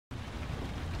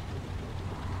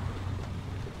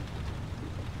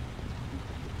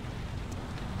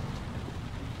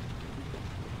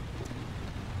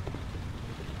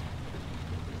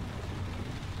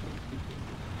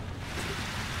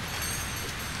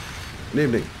Good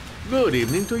evening. Good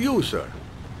evening to you, sir.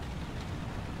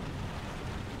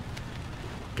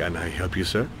 Can I help you,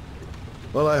 sir?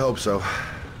 Well, I hope so.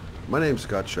 My name's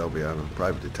Scott Shelby. I'm a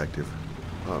private detective.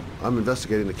 I'm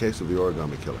investigating the case of the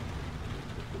origami killer.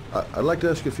 I'd like to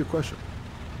ask you a few questions.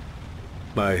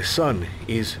 My son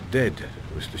is dead,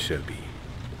 Mr. Shelby.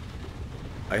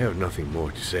 I have nothing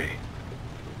more to say.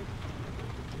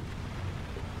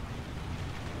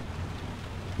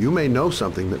 You may know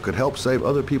something that could help save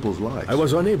other people's lives. I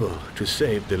was unable to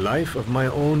save the life of my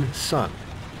own son.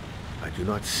 I do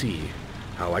not see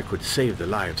how I could save the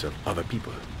lives of other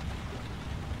people.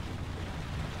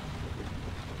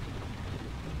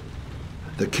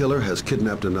 The killer has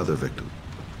kidnapped another victim.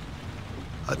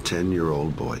 A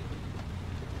 10-year-old boy.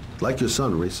 Like your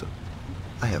son, Risa.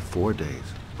 I have 4 days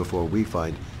before we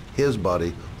find his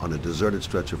body on a deserted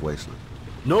stretch of wasteland.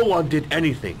 No one did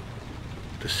anything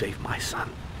to save my son.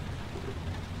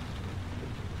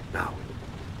 Now,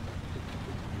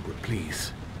 you would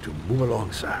please to move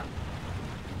along, sir.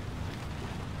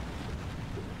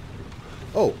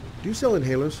 Oh, do you sell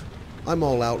inhalers? I'm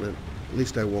all out, and at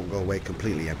least I won't go away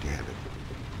completely empty-handed.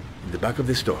 In the back of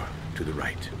the store, to the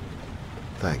right.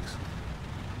 Thanks.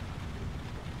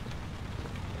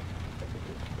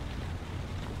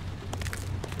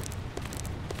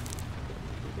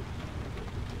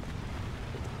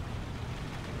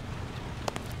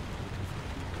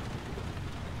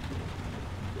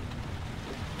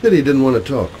 Pity he didn't want to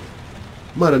talk.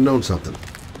 Might have known something.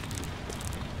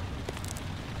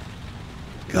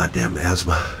 Goddamn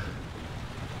asthma.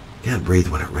 Can't breathe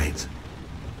when it rains.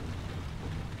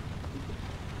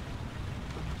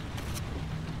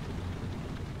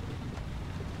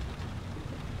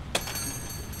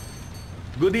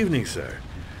 Good evening, sir.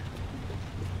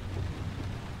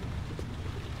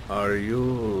 Are you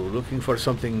looking for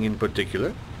something in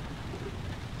particular?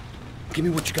 Give me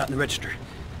what you got in the register.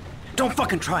 Don't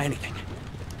fucking try anything.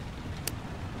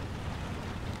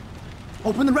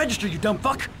 Open the register, you dumb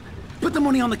fuck. Put the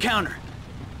money on the counter.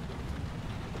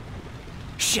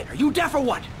 Shit, are you deaf or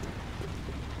what?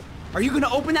 Are you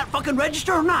gonna open that fucking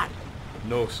register or not?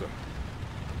 No, sir.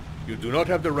 You do not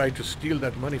have the right to steal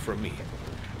that money from me.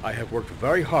 I have worked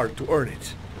very hard to earn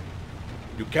it.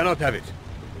 You cannot have it.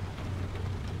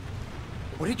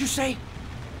 What did you say?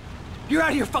 You're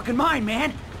out of your fucking mind,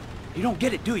 man. You don't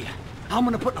get it, do you? I'm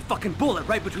gonna put a fucking bullet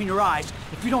right between your eyes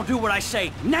if you don't do what I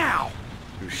say now!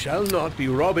 You shall not be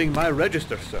robbing my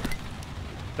register, sir.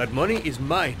 That money is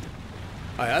mine.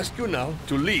 I ask you now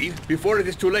to leave before it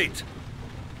is too late.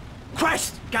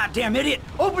 Christ, goddamn idiot!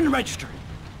 Open the register!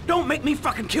 Don't make me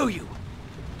fucking kill you!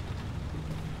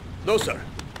 No, sir.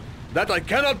 That I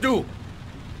cannot do.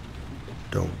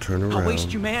 Don't turn around. I'll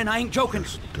waste you, man. I ain't joking.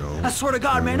 Just don't I swear to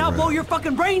God, turn man, I'll blow around. your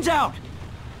fucking brains out!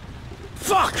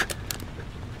 Fuck!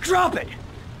 Drop it!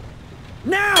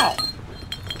 Now!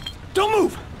 Don't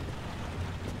move!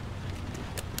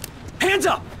 Hands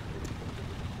up!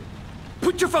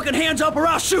 Put your fucking hands up or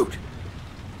I'll shoot!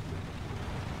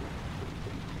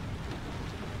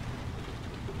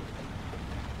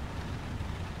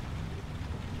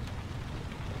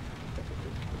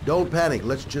 Don't panic.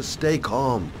 Let's just stay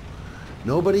calm.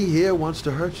 Nobody here wants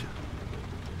to hurt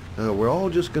you. We're all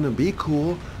just gonna be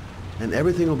cool, and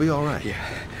everything will be all right. Yeah.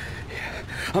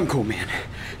 I'm cool, man.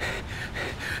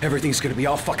 Everything's gonna be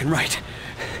all fucking right.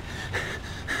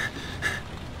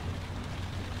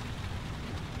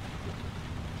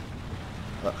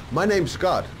 My name's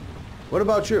Scott. What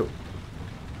about you?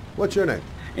 What's your name?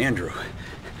 Andrew.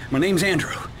 My name's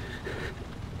Andrew.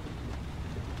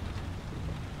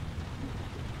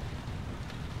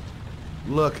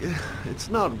 Look, it's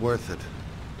not worth it.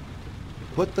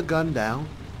 Put the gun down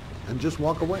and just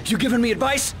walk away. You giving me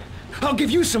advice? I'll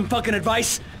give you some fucking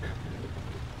advice.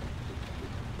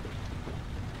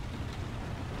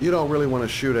 You don't really want to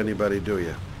shoot anybody, do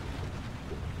you?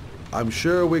 I'm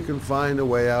sure we can find a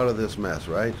way out of this mess,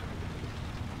 right?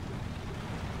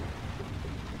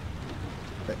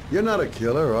 You're not a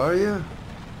killer, are you?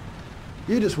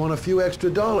 You just want a few extra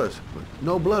dollars, but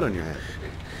no blood on your hands.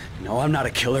 No, I'm not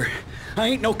a killer. I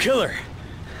ain't no killer.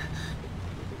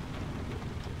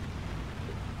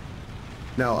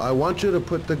 Now, I want you to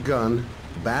put the gun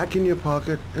back in your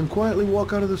pocket and quietly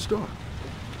walk out of the store.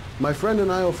 My friend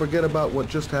and I will forget about what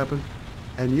just happened,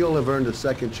 and you'll have earned a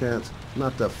second chance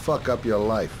not to fuck up your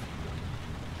life.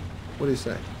 What do you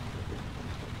say?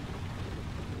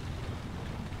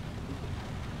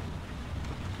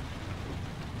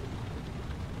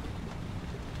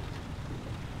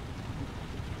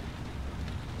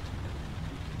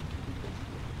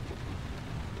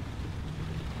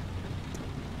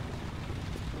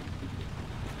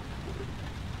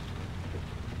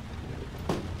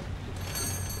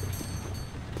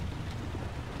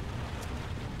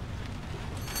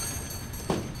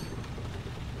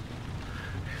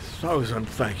 1,000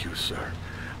 thank you, sir.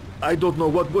 I don't know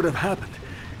what would have happened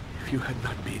if you had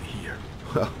not been here.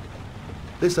 Well,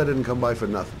 at least I didn't come by for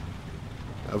nothing.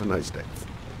 Have a nice day.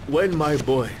 When my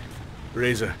boy,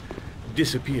 Reza,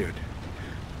 disappeared,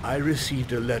 I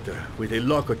received a letter with a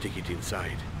locker ticket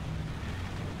inside.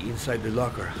 Inside the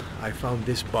locker, I found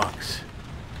this box.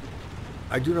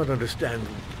 I do not understand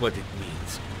what it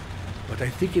means, but I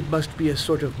think it must be a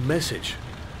sort of message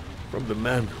from the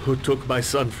man who took my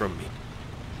son from me.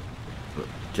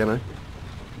 Can I?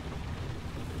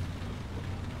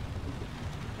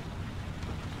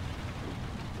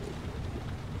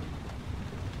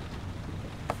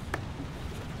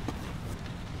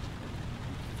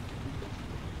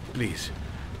 Please,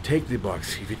 take the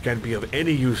box if it can be of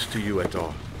any use to you at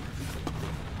all.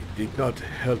 It did not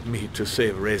help me to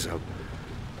save Reza,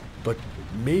 but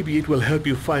maybe it will help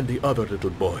you find the other little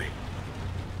boy.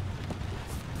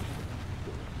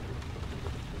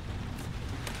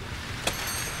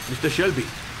 Mr. Shelby,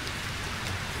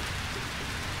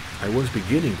 I was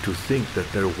beginning to think that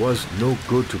there was no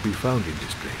good to be found in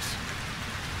this place.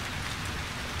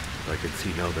 I can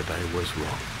see now that I was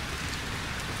wrong.